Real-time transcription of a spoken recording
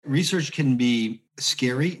research can be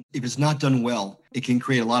scary. If it's not done well, it can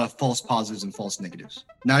create a lot of false positives and false negatives.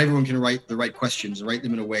 Not everyone can write the right questions, write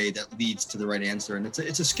them in a way that leads to the right answer. And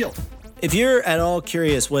it's a skill. If you're at all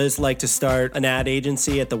curious what it's like to start an ad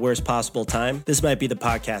agency at the worst possible time, this might be the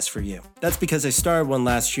podcast for you. That's because I started one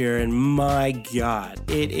last year and my God,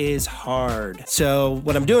 it is hard. So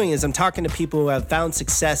what I'm doing is I'm talking to people who have found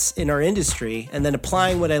success in our industry and then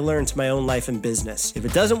applying what I learned to my own life and business. If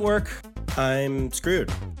it doesn't work, I'm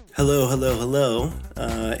screwed. Hello.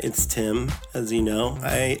 It's Tim, as you know.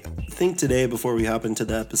 I think today, before we hop into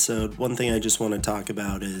the episode, one thing I just want to talk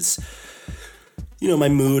about is, my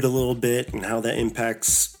mood a little bit and how that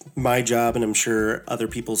impacts my job and I'm sure other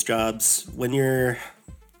people's jobs. When you're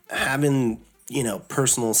having,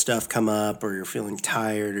 personal stuff come up or you're feeling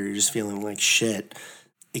tired or you're just feeling like shit,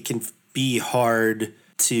 it can be hard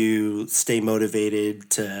to stay motivated,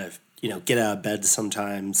 to, get out of bed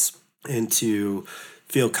sometimes and to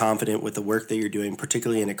feel confident with the work that you're doing,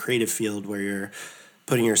 particularly in a creative field where you're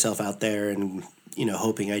putting yourself out there and,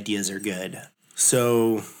 hoping ideas are good.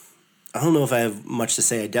 So I don't know if I have much to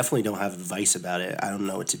say. I definitely don't have advice about it. I don't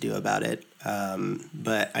know what to do about it.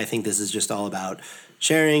 But I think this is just all about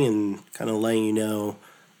sharing and kind of letting you know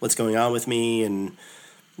what's going on with me. And,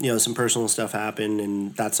 some personal stuff happened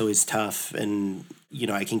and that's always tough. And,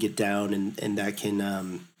 I can get down and that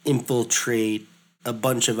can infiltrate a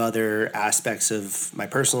bunch of other aspects of my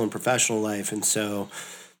personal and professional life. And so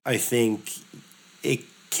I think it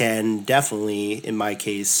can definitely, in my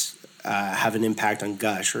case, have an impact on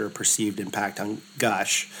Gush or a perceived impact on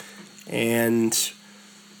Gush. And,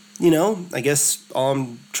 I guess all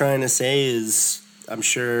I'm trying to say is I'm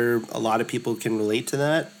sure a lot of people can relate to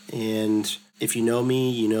that. And if you know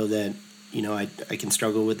me, you know that, I can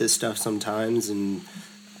struggle with this stuff sometimes and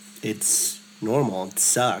it's normal. It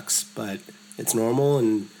sucks, but it's normal.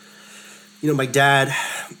 And, my dad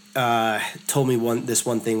told me this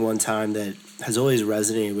one thing one time that has always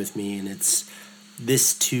resonated with me, and it's,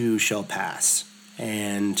 this too shall pass.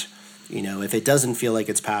 And, if it doesn't feel like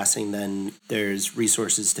it's passing, then there's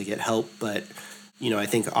resources to get help. But, I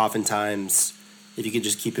think oftentimes if you could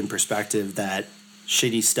just keep in perspective that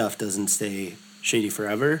shitty stuff doesn't stay shitty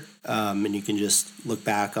forever, and you can just look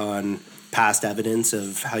back on past evidence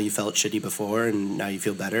of how you felt shitty before and now you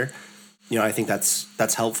feel better, I think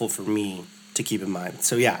that's helpful for me to keep in mind.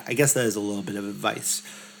 So yeah, I guess that is a little bit of advice.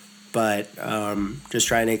 But just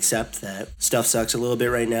trying to accept that stuff sucks a little bit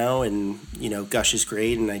right now and, Gush is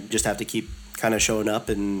great and I just have to keep kind of showing up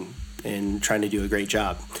and trying to do a great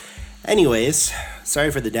job. Anyways, sorry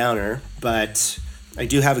for the downer, but I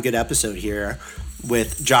do have a good episode here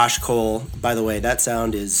with Josh Cole. By the way, that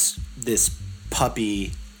sound is this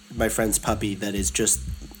puppy, my friend's puppy, that is just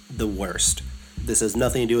the worst. This has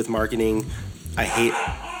nothing to do with marketing. I hate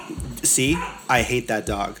that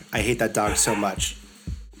dog. I hate that dog so much.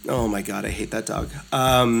 Oh my God, I hate that dog.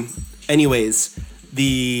 Anyways,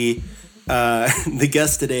 the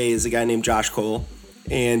guest today is a guy named Josh Cole,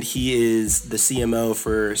 and he is the CMO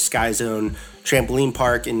for Sky Zone Trampoline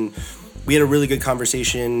Park. And we had a really good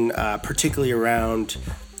conversation, particularly around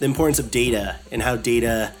the importance of data and how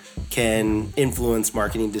data can influence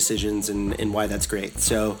marketing decisions and why that's great.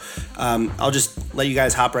 So I'll just let you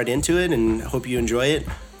guys hop right into it and hope you enjoy it.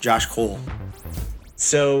 Josh Cole.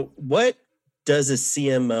 So what does a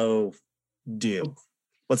CMO do?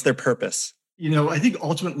 What's their purpose? I think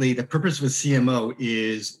ultimately the purpose of a CMO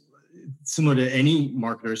is similar to any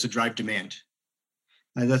marketer, is to drive demand.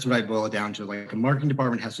 And that's what I boil it down to. Like a marketing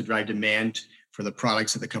department has to drive demand for the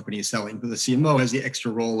products that the company is selling, but the CMO has the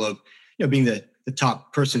extra role of being the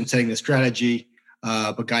top person setting the strategy,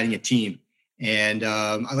 but guiding a team. And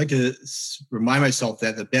I like to remind myself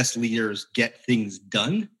that the best leaders get things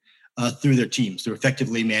done through their teams. They're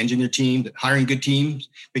effectively managing their team, hiring good teams,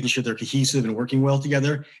 making sure they're cohesive and working well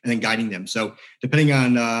together, and then guiding them. So depending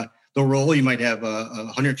on the role, you might have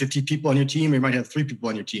 150 people on your team, or you might have 3 people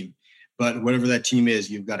on your team. But whatever that team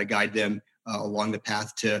is, you've got to guide them along the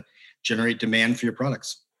path to generate demand for your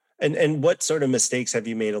products. And what sort of mistakes have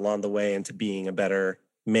you made along the way into being a better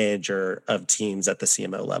manager of teams at the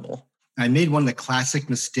CMO level? I made one of the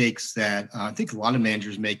classic mistakes that I think a lot of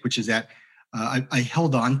managers make, which is that I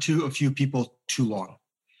held on to a few people too long.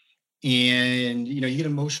 And, you get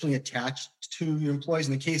emotionally attached to your employees.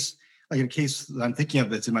 In a case that I'm thinking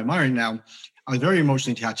of that's in my mind right now, I was very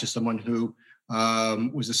emotionally attached to someone who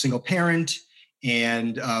was a single parent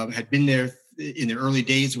and had been there in the early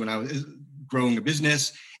days when I was growing a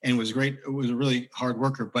business and was great. It was a really hard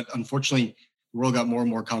worker, but unfortunately, the world got more and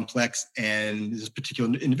more complex. And this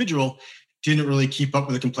particular individual didn't really keep up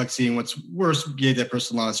with the complexity. And what's worse, gave that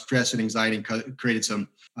person a lot of stress and anxiety and created some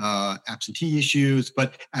absentee issues.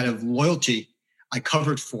 But out of loyalty, I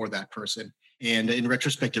covered for that person. And in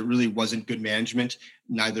retrospect, it really wasn't good management,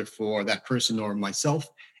 neither for that person or myself.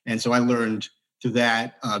 And so I learned through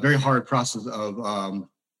that very hard process of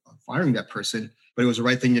firing that person, but it was the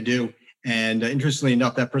right thing to do. And interestingly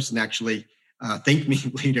enough, that person actually thanked me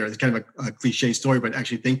later. It's kind of a cliche story, but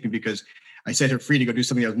actually thanked me because I set her free to go do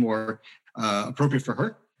something that was more appropriate for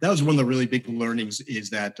her. That was one of the really big learnings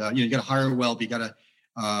is that, you got to hire well, but you got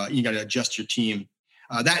to adjust your team.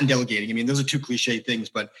 That and delegating. I mean, those are two cliche things,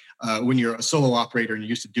 but when you're a solo operator and you're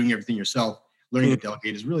used to doing everything yourself, learning to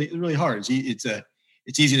delegate is really hard.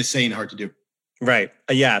 It's easy to say and hard to do. Right.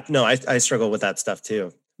 Yeah. No, I struggle with that stuff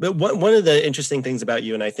too. But one of the interesting things about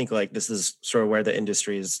you, and I think like this is sort of where the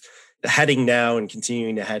industry is heading now and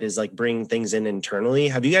continuing to head, is like bringing things in internally.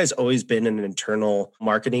 Have you guys always been an internal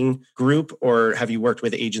marketing group, or have you worked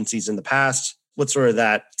with agencies in the past? What's sort of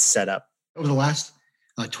that setup? Over the last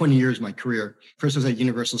 20 years of my career, first I was at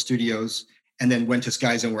Universal Studios and then went to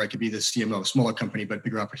Sky Zone where I could be the CMO, smaller company, but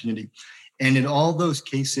bigger opportunity. And in all those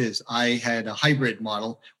cases, I had a hybrid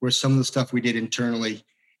model where some of the stuff we did internally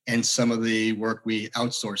and some of the work we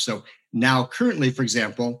outsourced. So now currently, for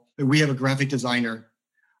example, we have a graphic designer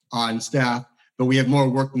on staff, but we have more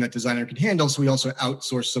work than that designer can handle. So we also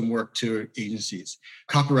outsource some work to agencies.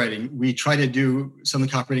 Copywriting, we try to do some of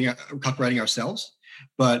the copywriting ourselves,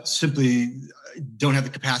 but simply don't have the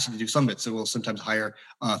capacity to do some of it. So we'll sometimes hire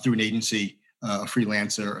through an agency, a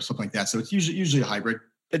freelancer or something like that. So it's usually a hybrid.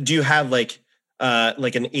 Do you have like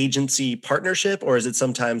an agency partnership, or is it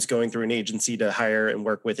sometimes going through an agency to hire and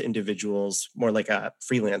work with individuals, more like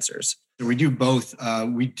freelancers? So we do both.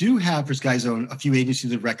 We do have for Sky Zone a few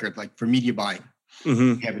agencies of record, like for media buying.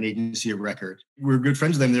 We have an agency of record. We're good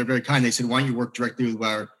friends with them. They're very kind. They said, why don't you work directly with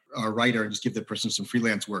our writer and just give the person some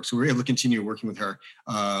freelance work? So we're able to continue working with her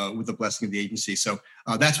with the blessing of the agency. So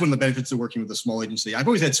that's one of the benefits of working with a small agency. I've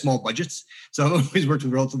always had small budgets. So I've always worked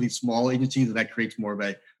with relatively small agencies, and that creates more of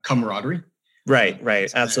a camaraderie. Right.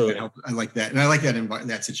 Absolutely. I like that. And I like that in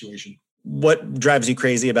that situation. What drives you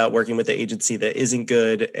crazy about working with the agency that isn't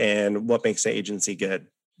good, and what makes the agency good?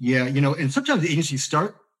 Yeah. And sometimes the agencies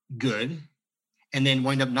start good and then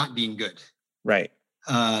wind up not being good. Right.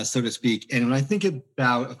 So to speak. And when I think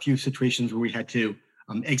about a few situations where we had to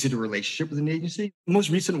exit a relationship with an agency, the most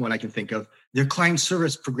recent one I can think of, their client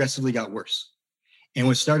service progressively got worse. And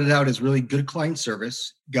what started out as really good client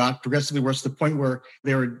service got progressively worse to the point where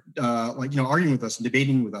they were arguing with us and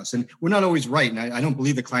debating with us. And we're not always right. And I don't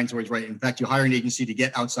believe the client's always right. In fact, you hire an agency to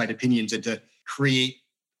get outside opinions and to create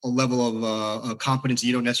a level of competence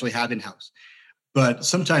you don't necessarily have in-house. But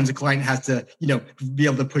sometimes the client has to, be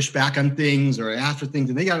able to push back on things or ask for things.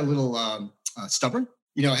 And they got a little stubborn.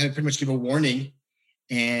 I had to pretty much give a warning.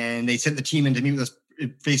 And they sent the team in to meet with us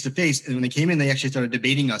face to face. And when they came in, they actually started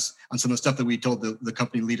debating us on some of the stuff that we told the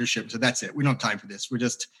company leadership. So that's it. We don't have time for this. We're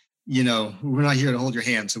just, we're not here to hold your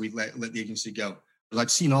hand. So we let the agency go. But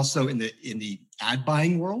I've seen also in the ad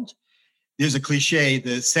buying world, there's a cliche,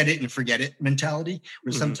 the set it and forget it mentality,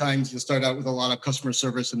 where sometimes you'll start out with a lot of customer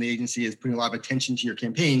service and the agency is putting a lot of attention to your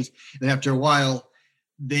campaigns. And after a while,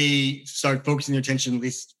 they start focusing their attention, at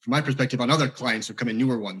least from my perspective, on other clients who come in,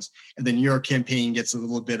 newer ones. And then your campaign gets a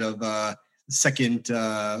little bit of second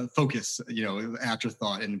focus,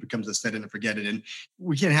 afterthought, and it becomes a set it and forget it. And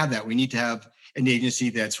we can't have that. We need to have an agency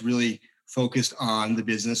that's really focused on the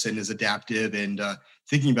business and is adaptive and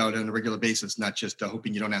thinking about it on a regular basis, not just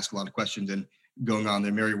hoping you don't ask a lot of questions and going on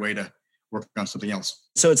their merry way to work on something else.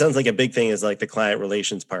 So it sounds like a big thing is like the client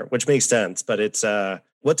relations part, which makes sense, but it's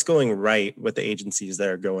what's going right with the agencies that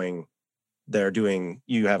are doing,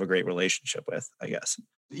 you have a great relationship with, I guess.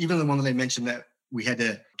 Even the one that I mentioned that we had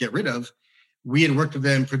to get rid of, we had worked with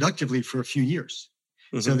them productively for a few years.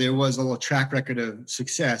 So there was a little track record of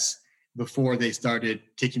success before they started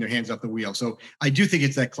taking their hands off the wheel. So I do think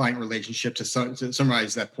it's that client relationship, to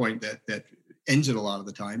summarize that point, that ends it a lot of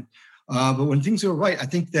the time. But when things go right, I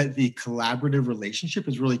think that the collaborative relationship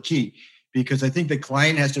is really key, because I think the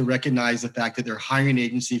client has to recognize the fact that they're hiring an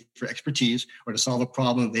agency for expertise or to solve a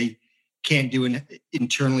problem they can't do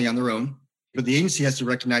internally on their own. But the agency has to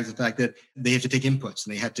recognize the fact that they have to take inputs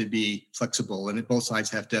and they have to be flexible, and both sides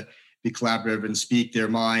have to be collaborative and speak their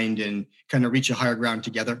mind and kind of reach a higher ground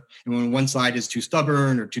together. And when one side is too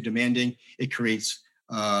stubborn or too demanding, it creates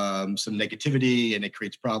some negativity and it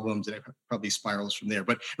creates problems, and it probably spirals from there.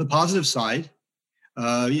 But the positive side,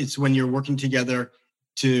 it's when you're working together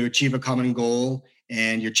to achieve a common goal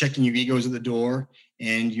and you're checking your egos at the door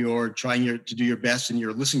and you're trying to do your best and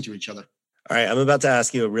you're listening to each other. All right, I'm about to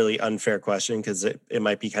ask you a really unfair question because it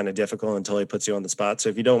might be kind of difficult until he puts you on the spot. So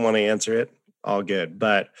if you don't want to answer it, all good.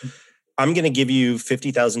 But I'm going to give you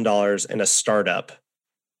 $50,000 in a startup.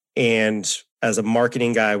 And as a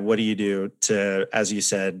marketing guy, what do you do to, as you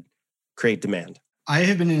said, create demand? I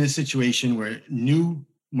have been in a situation where new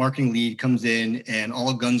marketing lead comes in and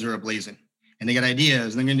all guns are ablazing. And they got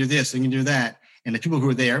ideas, and they're going to do this, they're going to do that. And the people who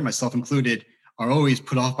are there, myself included, are always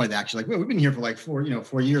put off by that. Actually, like, well, we've been here for like 4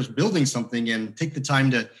 years building something, and take the time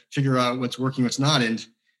to figure out what's working, what's not. And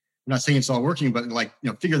I'm not saying it's all working, but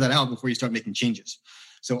figure that out before you start making changes.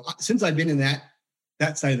 So since I've been in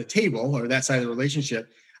that side of the table or that side of the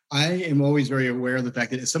relationship, I am always very aware of the fact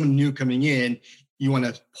that if someone new coming in, you want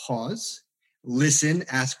to pause, listen,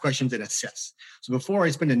 ask questions, and assess. So before I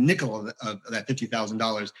spend a nickel of that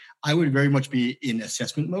 $50,000, I would very much be in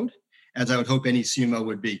assessment mode, as I would hope any CMO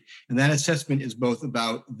would be. And that assessment is both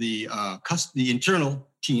about the internal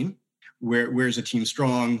team, where's the team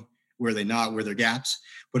strong, where are they not, where are their gaps,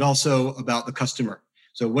 but also about the customer.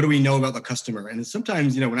 So what do we know about the customer? And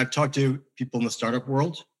sometimes, when I've talked to people in the startup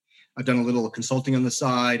world, I've done a little consulting on the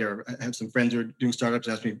side, or I have some friends who are doing startups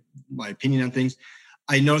ask me my opinion on things.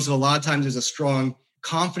 I notice that a lot of times there's a strong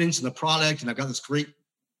confidence in the product, and I've got this great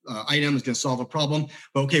item that's going to solve a problem.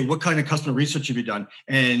 But okay, what kind of customer research have you done?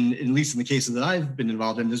 And at least in the cases that I've been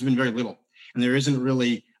involved in, there's been very little. And there isn't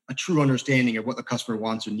really a true understanding of what the customer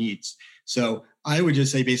wants or needs. So I would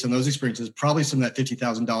just say, based on those experiences, probably some of that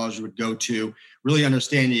 $50,000 would go to really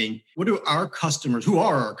understanding what do our customers, who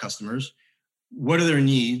are our customers, what are their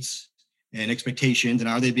needs and expectations, and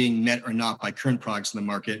are they being met or not by current products in the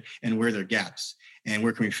market, and where are their gaps, and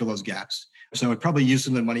where can we fill those gaps? So I'd probably use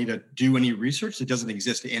some of the money to do any research that doesn't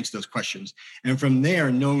exist to answer those questions. And from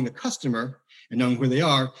there, knowing the customer and knowing where they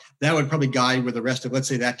are, that would probably guide where the rest of, let's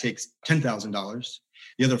say that takes $10,000.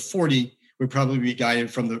 The other 40 would probably be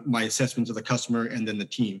guided from my assessments of the customer and then the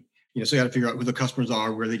team. So you got to figure out who the customers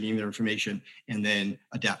are, where they're getting their information, and then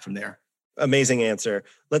adapt from there. Amazing answer.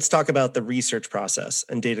 Let's talk about the research process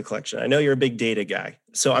and data collection. I know you're a big data guy.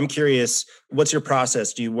 So I'm curious, what's your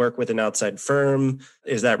process? Do you work with an outside firm?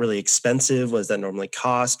 Is that really expensive? What does that normally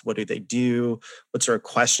cost? What do they do? What sort of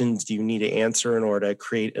questions do you need to answer in order to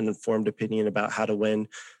create an informed opinion about how to win?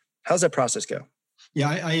 How's that process go? Yeah,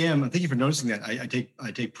 I am. Thank you for noticing that.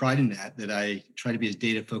 I take pride in that I try to be as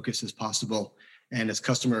data focused as possible and as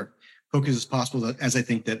customer focused as possible, as I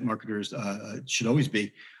think that marketers should always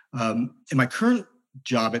be. In my current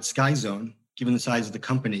job at SkyZone, given the size of the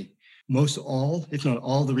company, most all, if not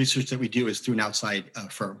all, the research that we do is through an outside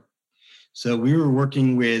firm. So we were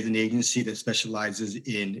working with an agency that specializes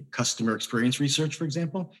in customer experience research, for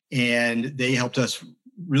example, and they helped us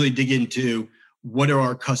really dig into what are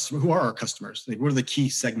our customers, who are our customers? Like, what are the key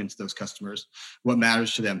segments of those customers? What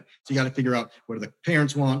matters to them? So you got to figure out what do the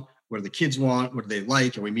parents want? What do the kids want? What do they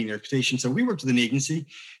like? Are we meeting their expectations? So we worked with an agency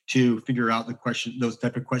to figure out those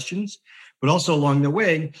type of questions. But also along the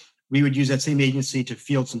way, we would use that same agency to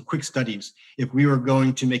field some quick studies. If we were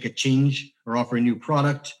going to make a change or offer a new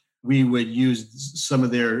product, we would use some of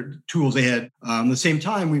their tools they had. At the same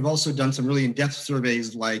time, we've also done some really in-depth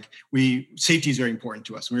surveys, like safety is very important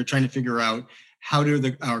to us. We were trying to figure out how do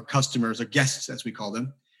our customers, or guests as we call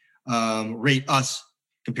them, rate us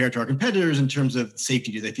compared to our competitors in terms of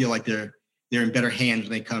safety. Do they feel like they're in better hands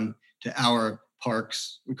when they come to our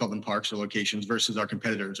parks? We call them parks or locations versus our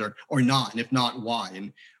competitors, or not. And if not, why?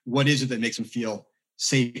 And what is it that makes them feel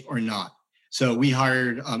safe or not? So we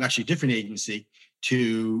hired actually a different agency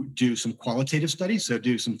to do some qualitative studies. So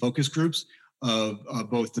do some focus groups of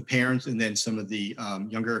both the parents and then some of the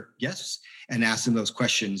younger guests, and ask them those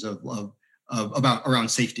questions about around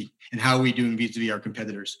safety and how are we doing vis-a-vis our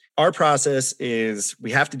competitors. Our process is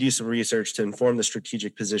we have to do some research to inform the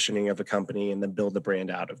strategic positioning of a company and then build the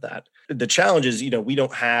brand out of that. The challenge is, we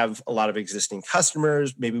don't have a lot of existing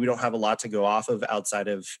customers. Maybe we don't have a lot to go off of outside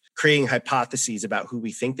of creating hypotheses about who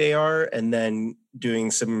we think they are, and then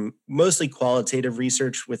doing some mostly qualitative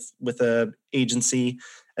research with a agency.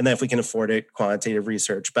 And then if we can afford it, quantitative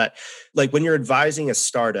research. But like when you're advising a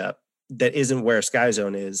startup that isn't where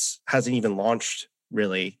SkyZone is, hasn't even launched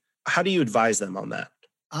really, how do you advise them on that?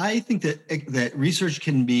 I think that research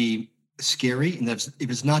can be scary, and that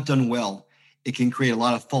if it's not done well, it can create a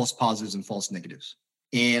lot of false positives and false negatives.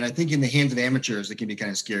 And I think in the hands of amateurs, it can be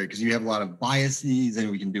kind of scary because you have a lot of biases,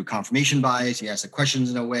 and we can do confirmation bias. You ask the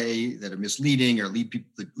questions in a way that are misleading or lead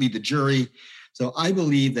the jury. So I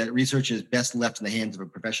believe that research is best left in the hands of a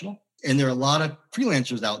professional. And there are a lot of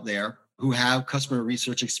freelancers out there who have customer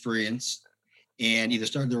research experience and either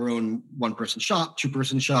started their own one-person shop,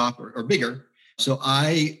 two-person shop, or bigger. So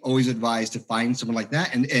I always advise to find someone like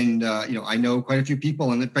that. And I know quite a few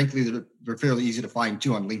people, and frankly, they're fairly easy to find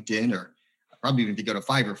too on LinkedIn, or probably even to go to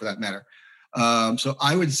Fiverr for that matter. So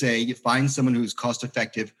I would say you find someone who's cost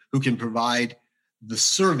effective, who can provide the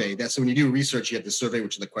survey. That's so when you do research, you have the survey,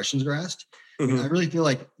 which are the questions are asked. I really feel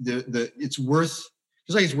like it's worth,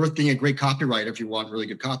 just like it's worth being a great copywriter if you want really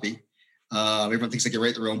good copy. Everyone thinks they can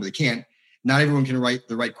write their own, but they can't. Not everyone can write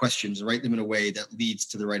the right questions, write them in a way that leads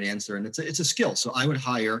to the right answer. And it's a skill. So I would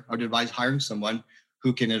advise hiring someone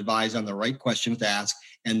who can advise on the right questions to ask,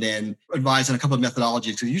 and then advise on a couple of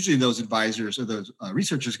methodologies. Because usually those advisors or those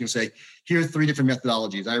researchers can say, here are 3 different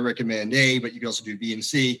methodologies. I recommend A, but you can also do B and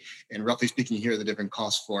C. And roughly speaking, here are the different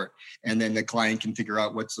costs for it. And then the client can figure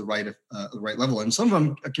out what's the right level. And some of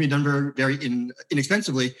them can be done very, very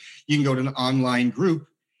inexpensively. You can go to an online group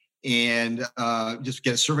and just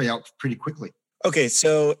get a survey out pretty quickly. Okay,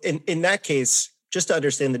 so in that case, just to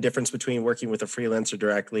understand the difference between working with a freelancer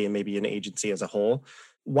directly and maybe an agency as a whole,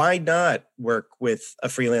 why not work with a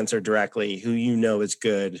freelancer directly who you know is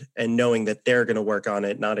good, and knowing that they're going to work on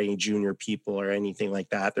it, not any junior people or anything like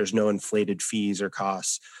that? There's no inflated fees or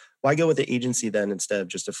costs. Why go with the agency then instead of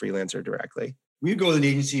just a freelancer directly? We go with an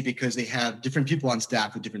agency because they have different people on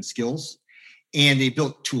staff with different skills, and they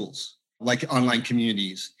built tools like online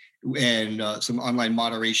communities and some online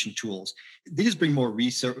moderation tools. They just bring more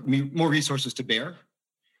resources to bear.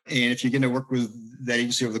 And if you're going to work with that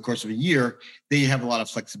agency over the course of a year, they have a lot of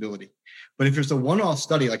flexibility. But if there's a one-off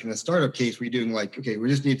study, like in the startup case, we're doing like, okay, we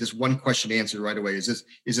just need this one question answered right away. Is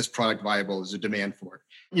this product viable? Is there demand for it?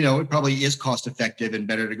 It probably is cost effective and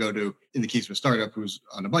better to go to, in the case of a startup who's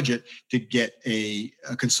on a budget, to get a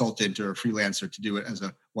consultant or a freelancer to do it as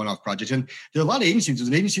a one-off project. And there are a lot of agencies. There's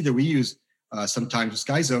an agency that we use sometimes,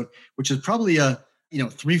 SkyZone, which is probably a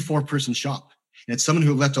 3-4 person shop. And it's someone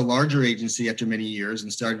who left a larger agency after many years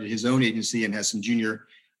and started his own agency and has some junior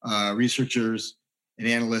researchers and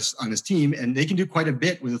analysts on his team. And they can do quite a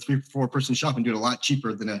bit with a 3-4 person shop and do it a lot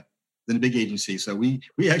cheaper than a big agency. So we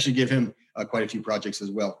actually give him quite a few projects as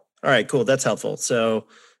well. All right, cool. That's helpful. So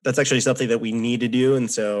that's actually something that we need to do. And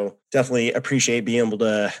so definitely appreciate being able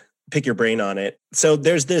to pick your brain on it. So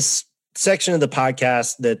there's this section of the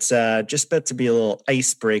podcast that's just meant to be a little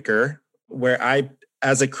icebreaker, where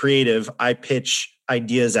as a creative, I pitch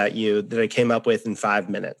ideas at you that I came up with in 5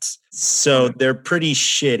 minutes. So they're pretty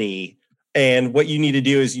shitty. And what you need to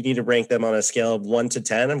do is you need to rank them on a scale of 1 to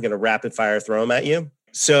 10. I'm going to rapid fire throw them at you.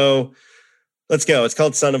 So let's go. It's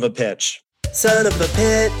called Son of a Pitch. Son of a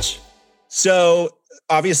Pitch. So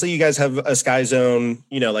obviously you guys have a SkyZone,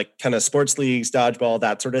 like kind of sports leagues, dodgeball,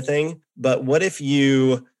 that sort of thing. But what if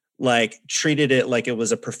you treated it like it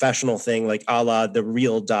was a professional thing, like a la the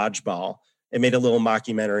real dodgeball, and made a little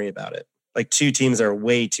mockumentary about it? Like 2 teams are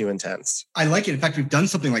way too intense. I like it. In fact, we've done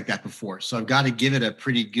something like that before. So I've got to give it a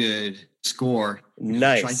pretty good score.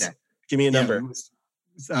 Nice. Give me a number.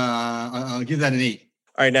 I'll give that an 8.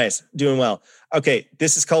 All right, nice. Doing well. Okay,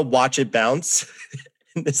 this is called Watch It Bounce.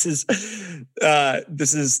 This is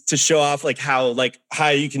to show off how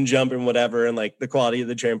high you can jump and whatever, and the quality of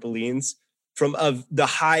the trampolines. From the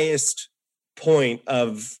highest point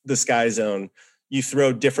of the SkyZone, you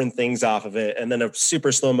throw different things off of it, and then a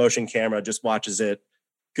super slow motion camera just watches it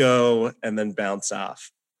go and then bounce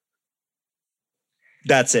off.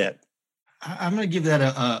 That's it. I'm going to give that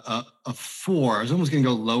a 4. I was almost going to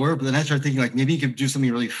go lower, but then I started thinking maybe you could do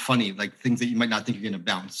something really funny, like things that you might not think you're going to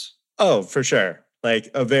bounce. Oh, for sure.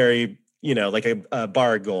 Like a very, like a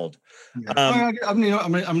bar of gold. Yeah. I'm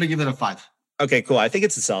going to give it a 5. Okay, cool. I think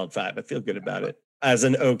it's a solid 5. I feel good about it as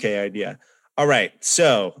an okay idea. All right.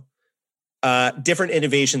 So different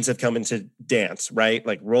innovations have come into dance, right?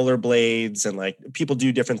 Like rollerblades, and people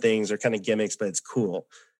do different things or kind of gimmicks, but it's cool.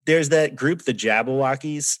 There's that group, the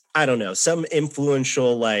Jabberwockies. I don't know, some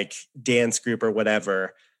influential dance group or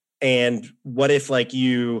whatever. And what if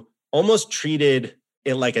you almost treated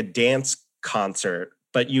it like a dance concert,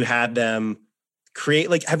 but you had them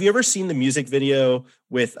create, have you ever seen the music video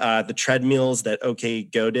with the treadmills that OK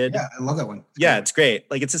Go did? Yeah, I love that one. It's great.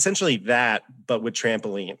 It's essentially that, but with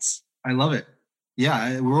trampolines. I love it.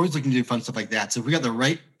 Yeah, we're always looking to do fun stuff like that. So if we got the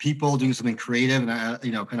right people doing something creative and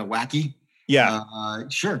kind of wacky. Yeah.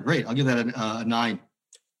 Sure, great. I'll give that a 9.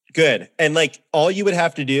 Good. And all you would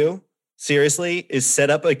have to do, seriously, is set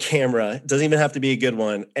up a camera. It doesn't even have to be a good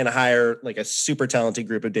one, and hire a super talented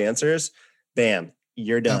group of dancers. Bam,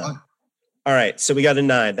 you're done. All right, so we got a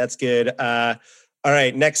 9. That's good. All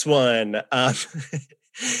right, next one. All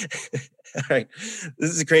right,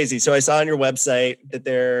 this is crazy. So I saw on your website that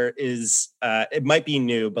there is, it might be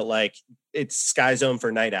new, but it's SkyZone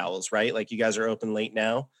for night owls, right? You guys are open late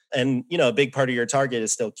now. And, a big part of your target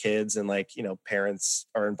is still kids, and parents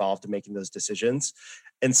are involved in making those decisions.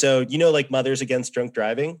 And so, Mothers Against Drunk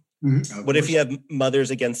Driving, What if you have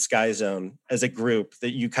Mothers Against Sky Zone as a group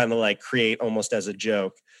that you kind of like create almost as a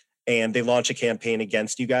joke, and they launch a campaign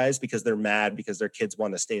against you guys because they're mad because their kids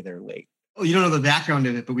want to stay there late? Well, you don't know the background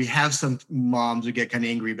of it, but we have some moms who get kind of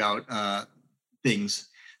angry about things.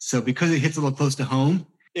 So because it hits a little close to home,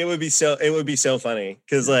 it would be so funny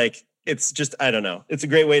because like it's just, I don't know. It's a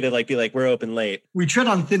great way to like be like, we're open late. We tread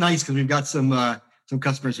on thin ice because we've got some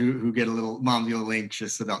customers who get moms get a little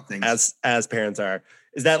anxious about things. As parents are.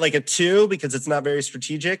 Is that like a 2 because it's not very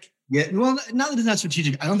strategic? Yeah, well, not that it's not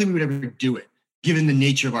strategic. I don't think we would ever do it given the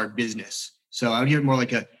nature of our business. So I would give it more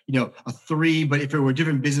like a 3, but if it were a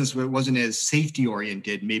different business where it wasn't as safety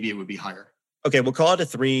oriented, maybe it would be higher. Okay, we'll call it a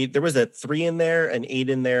 3. There was a 3 in there, an 8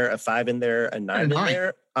 in there, a 5 in there, a 9 in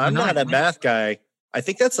there. I'm not a math guy. I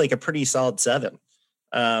think that's like a pretty solid 7.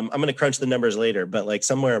 I'm going to crunch the numbers later, but like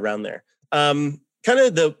somewhere around there. Kind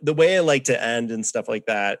of the way I like to end and stuff like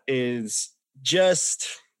that is just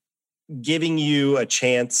giving you a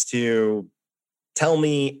chance to tell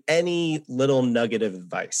me any little nugget of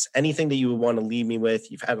advice, anything that you would want to leave me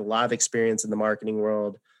with. You've had a lot of experience in the marketing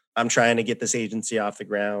world. I'm trying to get this agency off the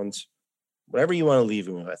ground. Whatever you want to leave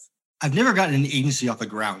me with. I've never gotten an agency off the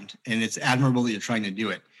ground, and it's admirable that you're trying to do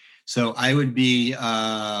it. So I would be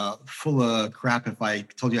full of crap if I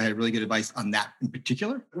told you I had really good advice on that in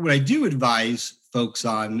particular. What I do advise folks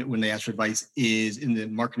on when they ask for advice is in the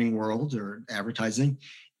marketing world or advertising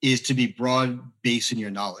is to be broad-based in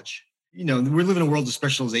your knowledge. We live in a world of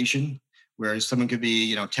specialization where someone could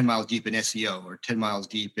be, 10 miles deep in SEO or 10 miles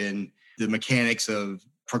deep in the mechanics of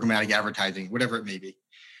programmatic advertising, whatever it may be.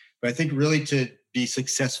 But I think really to be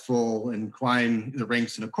successful and climb the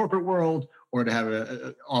ranks in a corporate world or to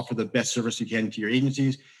have offer the best service you can to your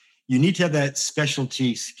agencies, you need to have that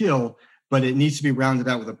specialty skill, but it needs to be rounded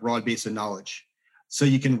out with a broad base of knowledge. So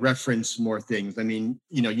you can reference more things. I mean,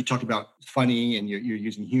 you talk about funny and you're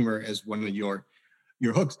using humor as one of your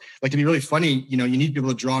hooks. Like to be really funny, you need to be able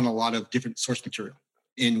to draw on a lot of different source material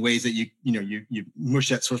in ways that you mush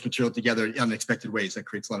that source material together in unexpected ways. That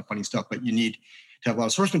creates a lot of funny stuff, but you need to have a lot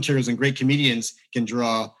of source materials, and great comedians can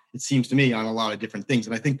draw, it seems to me, on a lot of different things.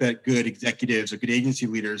 And I think that good executives or good agency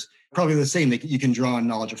leaders probably the same. You can draw on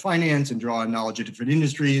knowledge of finance and draw on knowledge of different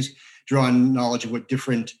industries, draw on knowledge of what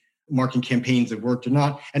different marketing campaigns have worked or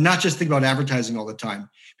not, and not just think about advertising all the time.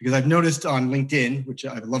 Because I've noticed on LinkedIn, which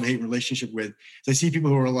I have a love-hate relationship with, is I see people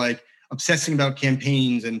who are like obsessing about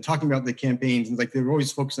campaigns and talking about the campaigns, and like they're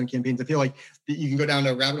always focused on campaigns. I feel like you can go down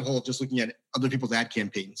a rabbit hole just looking at other people's ad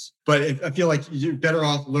campaigns. But I feel like you're better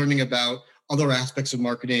off learning about other aspects of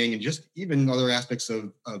marketing and just even other aspects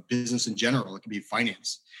of business in general. It could be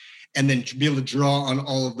finance. And then to be able to draw on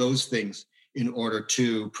all of those things in order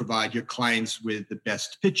to provide your clients with the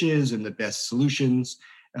best pitches and the best solutions,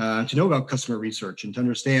 to know about customer research and to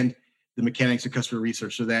understand the mechanics of customer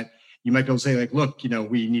research so that you might be able to say like, look,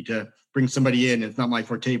 we need to bring somebody in. It's not my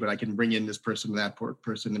forte, but I can bring in this person, that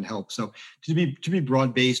person and help. So to be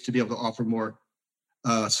broad-based, to be able to offer more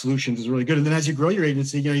solutions is really good. And then as you grow your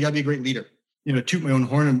agency, you gotta be a great leader. Toot my own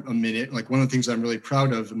horn a minute. Like one of the things I'm really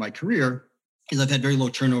proud of in my career is I've had very low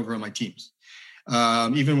turnover on my teams.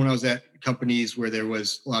 Even when I was at companies where there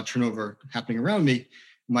was a lot of turnover happening around me,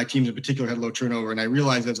 my teams in particular had low turnover. And I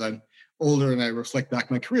realized as I'm older and I reflect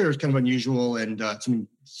back my career, it's kind of unusual and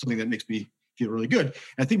something that makes me feel really good. And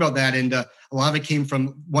I think about that. And a lot of it came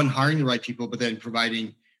from hiring the right people, but then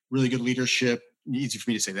providing really good leadership. Easy for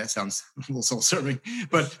me to say that, sounds a little self-serving,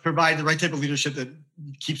 but provide the right type of leadership that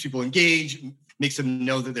keeps people engaged, makes them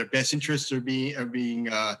know that their best interests are being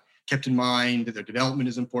kept in mind, that their development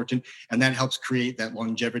is important, and that helps create that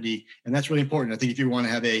longevity. And that's really important. I think if you want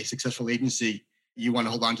to have a successful agency, you want to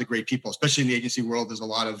hold on to great people, especially in the agency world. There's a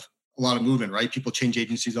lot of movement, right? People change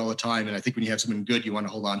agencies all the time. And I think when you have someone good, you want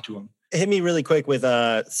to hold on to them. Hit me really quick with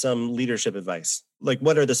some leadership advice. Like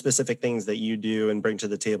what are the specific things that you do and bring to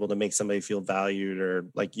the table to make somebody feel valued or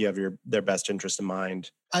like you have their best interest in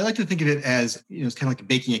mind? I like to think of it as, it's kind of like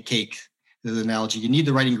baking a cake. There's an analogy. You need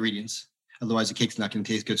the right ingredients. Otherwise the cake's not going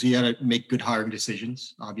to taste good. So you got to make good hiring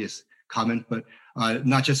decisions, obvious comment, but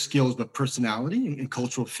not just skills, but personality and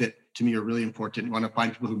cultural fit to me are really important. You want to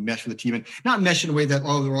find people who mesh with the team and not mesh in a way that, we're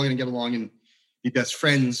all going to get along and be best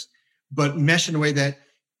friends, but mesh in a way that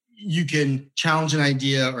you can challenge an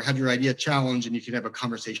idea or have your idea challenged and you can have a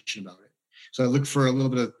conversation about it. So I look for a little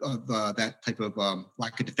bit of that type of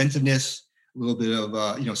lack of defensiveness, a little bit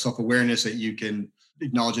of self-awareness that you can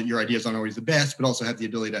acknowledge that your ideas aren't always the best, but also have the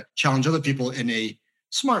ability to challenge other people in a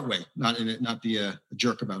smart way, not be a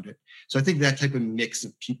jerk about it. So I think that type of mix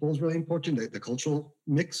of people is really important, the cultural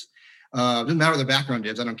mix. Doesn't matter what their background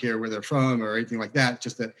is. I don't care where they're from or anything like that.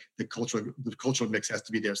 Just that the cultural mix has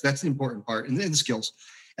to be there. So that's the important part, and the skills.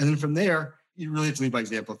 And then from there, you really have to lead by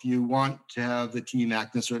example. If you want to have the team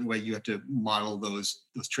act in a certain way, you have to model those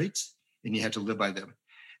traits, and you have to live by them.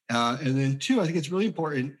 And then two, I think it's really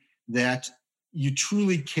important that you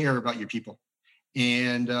truly care about your people.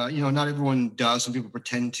 And not everyone does. Some people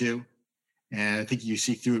pretend to, and I think you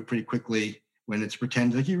see through it pretty quickly when it's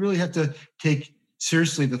pretend. Like you really have to take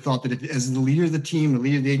seriously the thought that as the leader of the team, the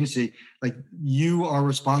leader of the agency, like you are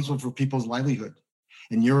responsible for people's livelihood,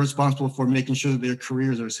 and you're responsible for making sure that their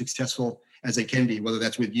careers are as successful as they can be, whether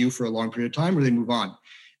that's with you for a long period of time or they move on.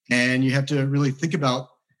 And you have to really think about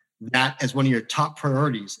that as one of your top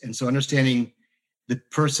priorities. And so understanding the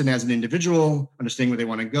person as an individual, understanding where they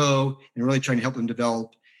want to go, and really trying to help them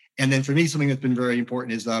develop. And then for me, something that's been very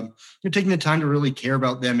important is you're taking the time to really care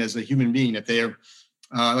about them as a human being. If they're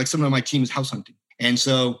like some of my team is house hunting. And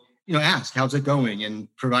so, ask, how's it going? And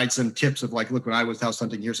provide some tips of like, look, when I was house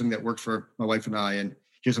hunting, here's something that worked for my wife and I, and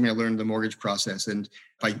here's something I learned in the mortgage process. And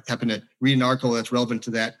if I happen to read an article that's relevant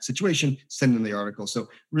to that situation, send them the article. So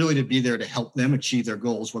really to be there to help them achieve their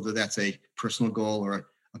goals, whether that's a personal goal or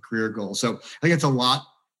a career goal. So I think it's a lot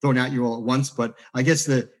thrown at you all at once, but I guess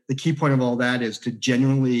the key point of all that is to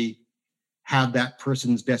genuinely have that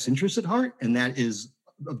person's best interest at heart. And that is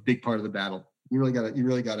a big part of the battle. You really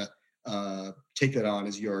gotta take that on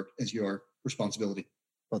as your responsibility.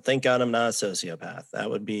 Well, thank God I'm not a sociopath. That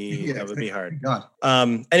would be hard.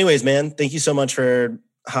 God. Anyways, man, thank you so much for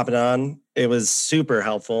hopping on. It was super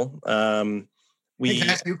helpful. Can I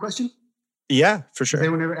ask you a question? Yeah, for sure. Does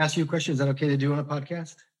anyone ever ask you a question? Is that okay to do on a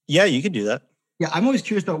podcast? Yeah, you could do that. Yeah, I'm always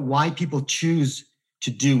curious about why people choose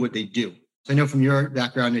to do what they do. So I know from your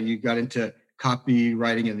background that you got into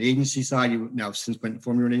copywriting and the agency side. You now since went and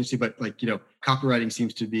formed your own agency, but copywriting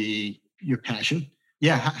seems to be your passion.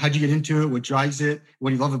 Yeah. How'd you get into it? What drives it? What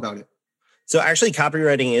do you love about it? So actually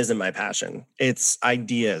copywriting isn't my passion. It's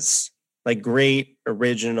ideas, like great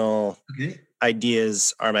original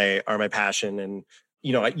ideas are my passion. And,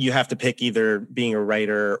 you have to pick either being a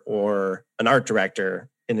writer or an art director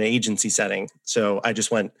in an agency setting. So I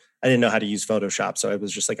didn't know how to use Photoshop. So I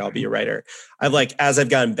was just like, I'll be a writer. As I've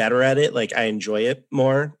gotten better at it, I enjoy it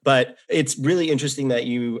more. But it's really interesting that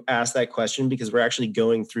you asked that question because we're actually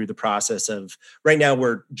going through the process of, right now,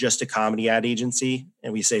 we're just a comedy ad agency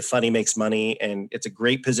and we say funny makes money and it's a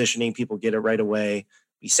great positioning. People get it right away.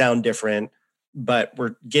 We sound different, but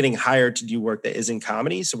we're getting hired to do work that isn't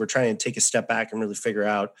comedy. So we're trying to take a step back and really figure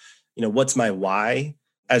out, what's my why?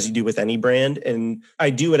 As you do with any brand. And I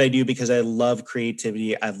do what I do because I love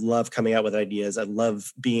creativity. I love coming out with ideas. I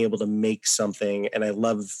love being able to make something. And I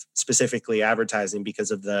love specifically advertising because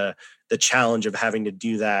of the challenge of having to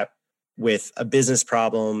do that with a business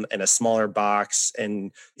problem and a smaller box.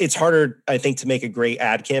 And it's harder, I think, to make a great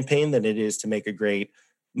ad campaign than it is to make a great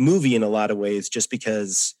movie in a lot of ways, just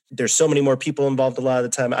because there's so many more people involved a lot of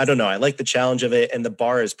the time. I don't know. I like the challenge of it. And the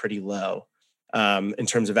bar is pretty low. In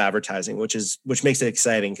terms of advertising, which makes it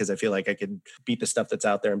exciting because I feel like I could beat the stuff that's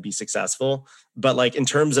out there and be successful. But in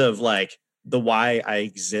terms of the why I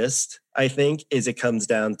exist, I think it comes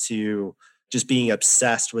down to just being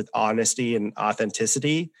obsessed with honesty and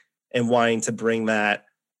authenticity and wanting to bring that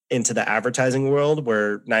into the advertising world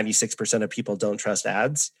where 96% of people don't trust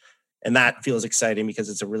ads. And that feels exciting because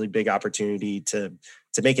it's a really big opportunity to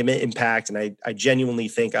make an impact. And I genuinely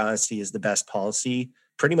think honesty is the best policy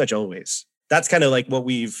pretty much always. That's kind of what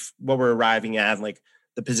we're arriving at,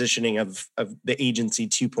 the positioning of the agency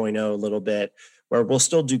 2.0 a little bit, where we'll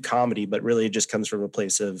still do comedy, but really it just comes from a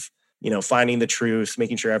place of, finding the truth,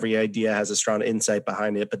 making sure every idea has a strong insight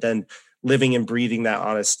behind it, but then living and breathing that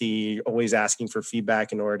honesty, always asking for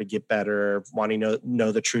feedback in order to get better, wanting to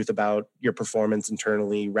know the truth about your performance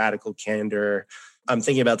internally, radical candor. I'm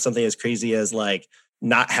thinking about something as crazy as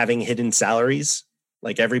not having hidden salaries.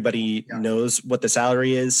 Everybody knows what the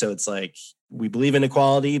salary is. So it's we believe in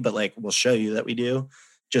equality, but we'll show you that we do.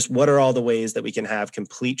 Just what are all the ways that we can have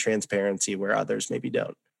complete transparency where others maybe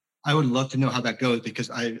don't? I would love to know how that goes because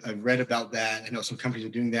I've read about that. I know some companies are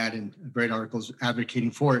doing that and I've read articles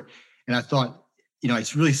advocating for it. And I thought, I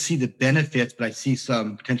really see the benefits, but I see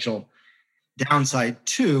some potential downside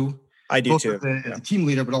too. I do too. As a team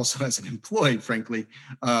leader, but also as an employee, frankly.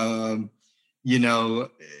 So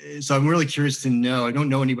I'm really curious to know. I don't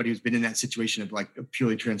know anybody who's been in that situation of a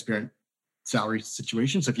purely transparent salary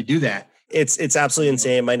situation. So if you do that, it's absolutely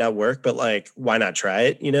insane. It might not work, but why not try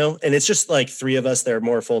it? And it's just three of us that are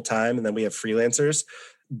more full time, and then we have freelancers.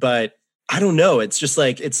 But I don't know. It's just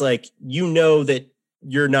that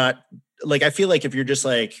you're not I feel if you're just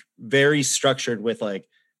very structured with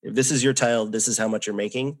if this is your title, this is how much you're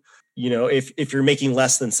making. if you're making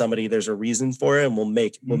less than somebody, there's a reason for it, and we'll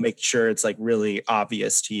make sure it's like really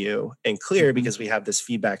obvious to you and clear, because we have this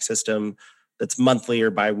feedback system that's monthly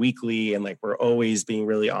or bi-weekly, and like we're always being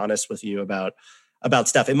really honest with you about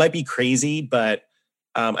stuff. It might be crazy, but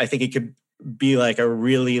I think it could be like a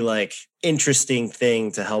really like interesting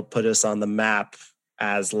thing to help put us on the map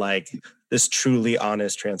as like this truly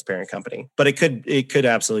honest, transparent company. But it could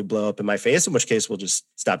absolutely blow up in my face, in which case we'll just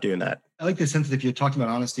stop doing that. I like the sense that if you're talking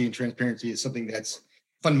about honesty and transparency is something that's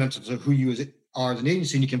fundamental to who you are as an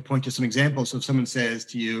agency, and you can point to some examples. So if someone says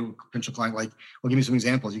to you, potential client, like, well, give me some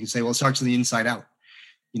examples, you can say, well, it starts from the inside out.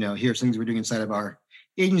 Here's things we're doing inside of our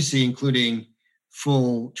agency, including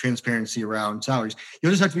full transparency around salaries.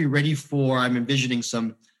 You'll just have to be ready for, I'm envisioning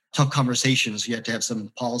some tough conversations. You have to have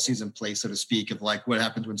some policies in place, so to speak, of like what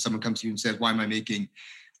happens when someone comes to you and says, why am I making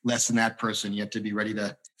less than that person? You have to be ready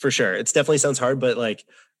to. For sure. It's definitely sounds hard, but like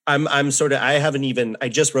I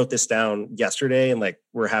just wrote this down yesterday, and like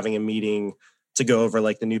we're having a meeting to go over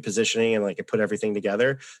like the new positioning and like put everything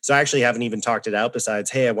together. So I actually haven't even talked it out besides,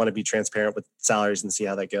 hey, I want to be transparent with salaries and see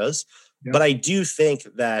how that goes. Yep. But I do think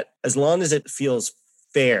that as long as it feels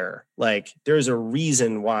fair, like there's a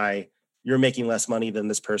reason why you're making less money than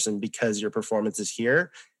this person, because your performance is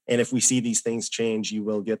here. And if we see these things change, you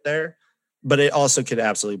will get there. But it also could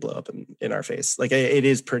absolutely blow up in our face. Like it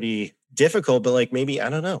is pretty difficult, but like maybe, I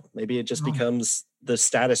don't know, maybe it just becomes the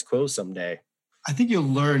status quo someday. I think you'll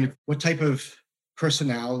learn what type of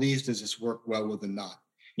personalities does this work well with and not.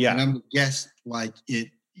 Yeah. And I'm going to guess like it,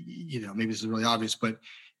 maybe this is really obvious, but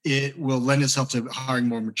it will lend itself to hiring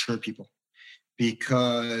more mature people.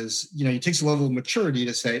 Because, it takes a level of maturity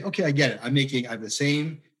to say, okay, I get it. I have the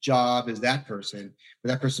same job as that person, but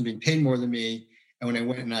that person being paid more than me. And when I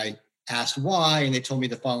went and I asked why, and they told me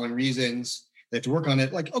the following reasons, they have to work on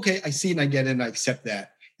it. Like, okay, I see it and I get it and I accept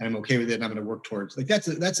that. And I'm okay with it and I'm going to work towards. Like, that's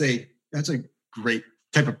a great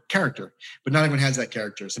type of character, but not everyone has that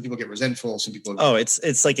character. Some people get resentful. Some people.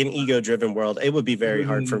 It's like an ego-driven world. It would be very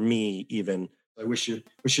hard for me even. I wish you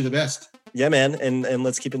the best. Yeah, man. And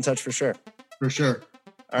let's keep in touch for sure. For sure.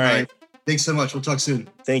 All right. Thanks so much. We'll talk soon.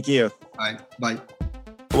 Thank you. All right. Bye.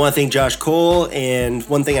 I want to thank Josh Cole. And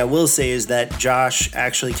one thing I will say is that Josh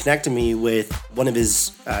actually connected me with one of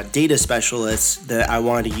his data specialists that I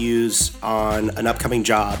wanted to use on an upcoming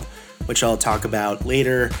job, which I'll talk about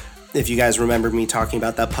later. If you guys remember me talking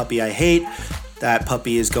about that puppy I hate, that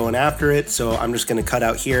puppy is going after it. So I'm just going to cut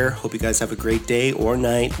out here. Hope you guys have a great day or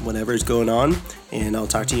night, whatever's going on. And I'll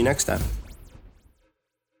talk to you next time.